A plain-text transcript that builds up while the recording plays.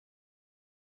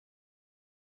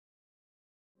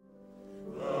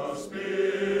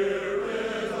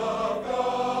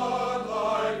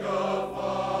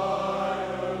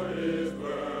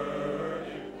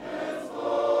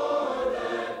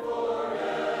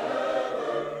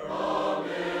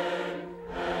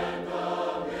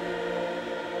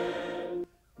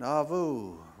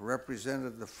Nauvoo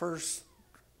represented the first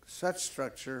such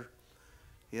structure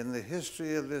in the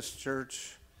history of this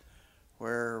church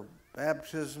where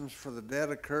baptisms for the dead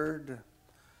occurred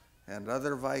and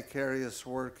other vicarious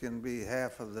work in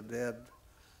behalf of the dead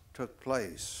took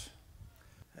place.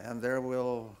 And there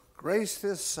will grace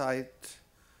this site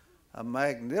a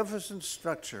magnificent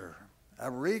structure,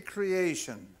 a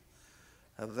recreation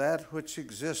of that which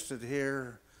existed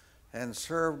here and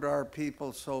served our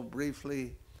people so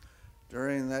briefly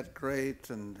during that great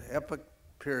and epic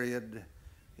period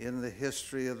in the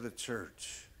history of the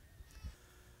church.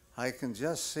 I can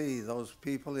just see those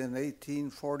people in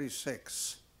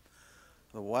 1846,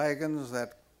 the wagons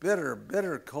that bitter,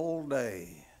 bitter cold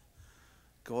day,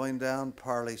 going down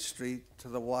Parley Street to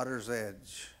the water's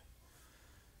edge,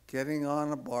 getting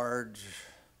on a barge,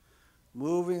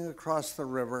 moving across the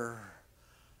river,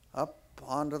 up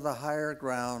onto the higher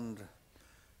ground,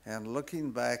 and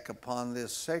looking back upon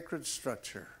this sacred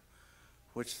structure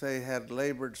which they had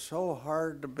labored so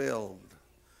hard to build,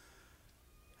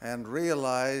 and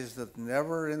realized that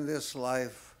never in this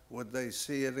life would they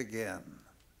see it again.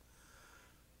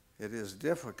 It is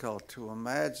difficult to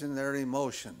imagine their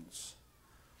emotions.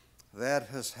 That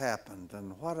has happened,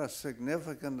 and what a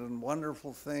significant and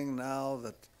wonderful thing now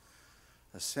that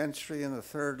a century and a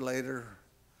third later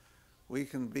we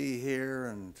can be here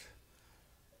and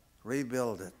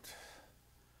rebuild it.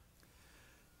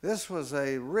 This was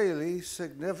a really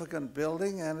significant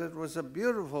building, and it was a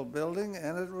beautiful building,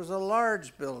 and it was a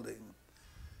large building.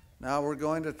 Now we're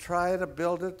going to try to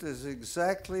build it as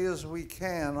exactly as we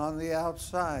can on the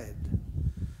outside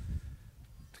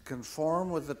to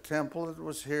conform with the temple that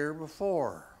was here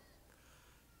before.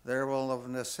 There will of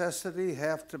necessity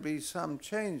have to be some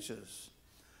changes,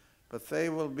 but they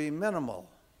will be minimal.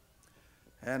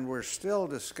 And we're still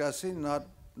discussing, not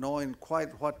knowing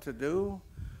quite what to do,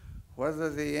 whether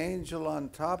the angel on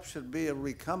top should be a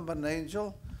recumbent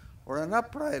angel or an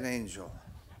upright angel.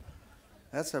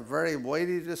 That's a very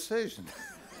weighty decision.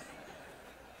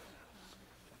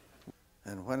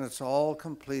 And when it's all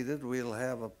completed, we'll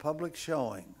have a public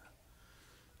showing.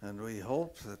 And we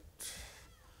hope that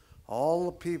all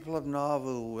the people of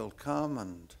Nauvoo will come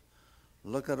and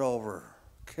look it over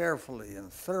carefully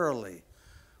and thoroughly.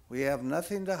 We have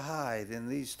nothing to hide in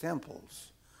these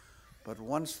temples, but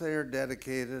once they are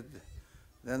dedicated,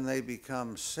 then they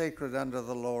become sacred unto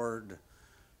the Lord,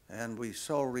 and we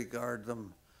so regard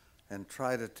them and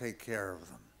try to take care of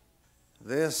them.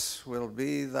 This will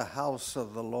be the house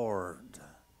of the Lord.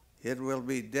 It will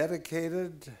be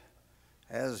dedicated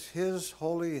as His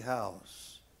holy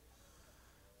house.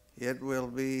 It will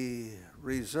be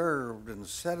reserved and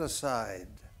set aside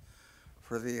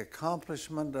for the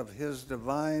accomplishment of His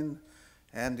divine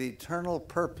and eternal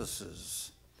purposes.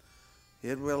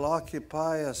 It will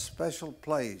occupy a special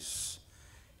place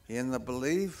in the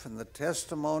belief and the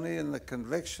testimony and the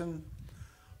conviction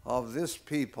of this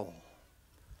people.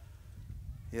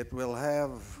 It will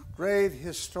have great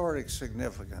historic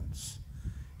significance.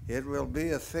 It will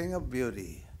be a thing of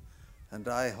beauty, and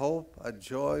I hope a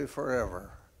joy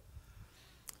forever.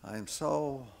 I'm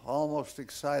so almost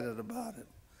excited about it.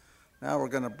 Now we're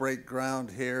going to break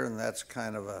ground here, and that's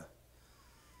kind of a,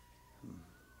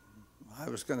 I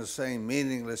was going to say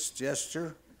meaningless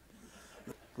gesture.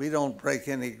 We don't break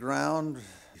any ground.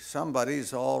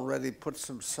 Somebody's already put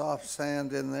some soft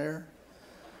sand in there.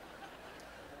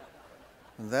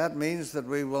 And that means that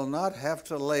we will not have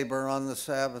to labor on the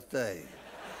Sabbath day.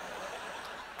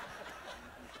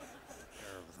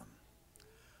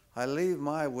 I leave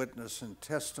my witness and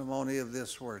testimony of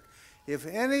this work. If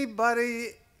anybody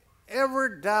ever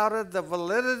doubted the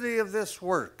validity of this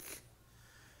work,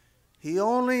 he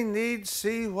only needs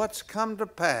see what's come to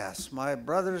pass, my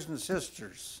brothers and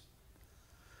sisters.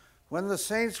 When the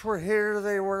saints were here,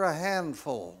 they were a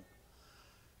handful.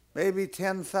 Maybe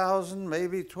 10,000,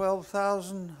 maybe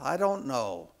 12,000, I don't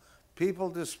know.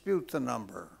 People dispute the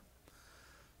number.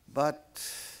 But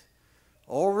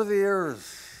over the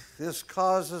earth, this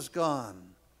cause is gone.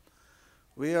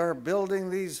 We are building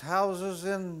these houses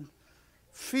in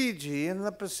Fiji, in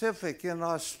the Pacific, in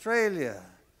Australia,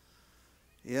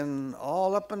 in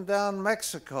all up and down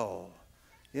Mexico,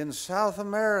 in South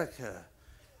America,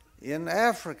 in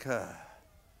Africa,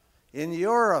 in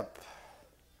Europe.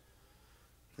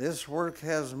 This work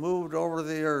has moved over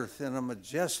the earth in a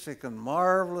majestic and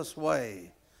marvelous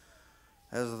way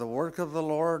as the work of the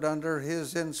Lord under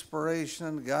His inspiration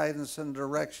and guidance and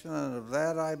direction, and of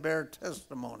that I bear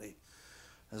testimony,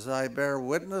 as I bear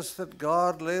witness that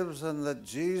God lives and that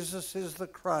Jesus is the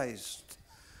Christ,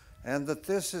 and that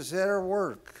this is their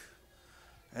work,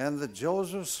 and that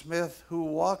Joseph Smith, who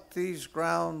walked these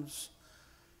grounds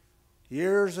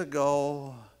years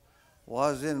ago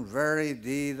was in very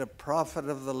deed a prophet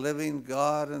of the living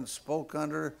God, and spoke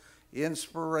under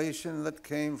inspiration that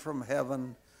came from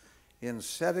heaven in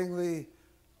setting the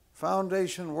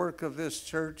foundation work of this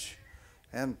church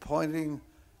and pointing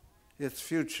its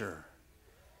future.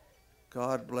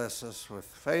 God bless us with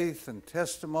faith and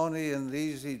testimony in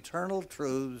these eternal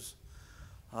truths.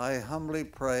 I humbly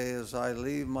pray as I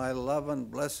leave my love and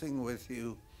blessing with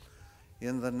you.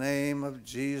 In the name of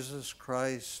Jesus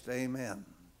Christ, amen.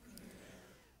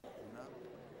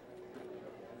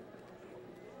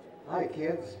 Hi,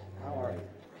 kids. How are you?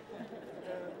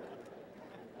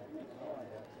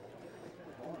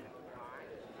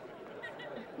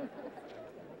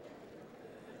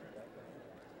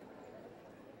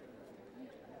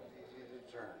 Easy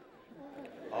to turn.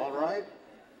 All right?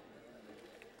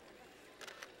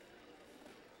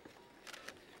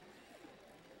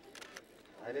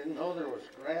 I didn't know there was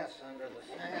grass under the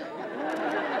sand.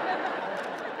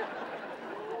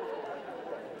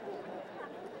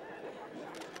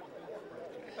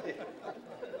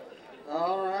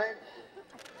 All right.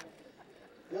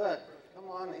 Good. Come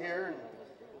on here. And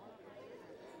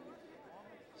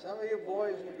some of you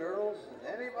boys and girls and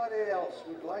anybody else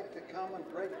who'd like to come and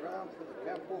break ground for the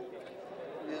temple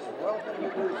is welcome to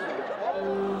do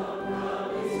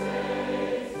so.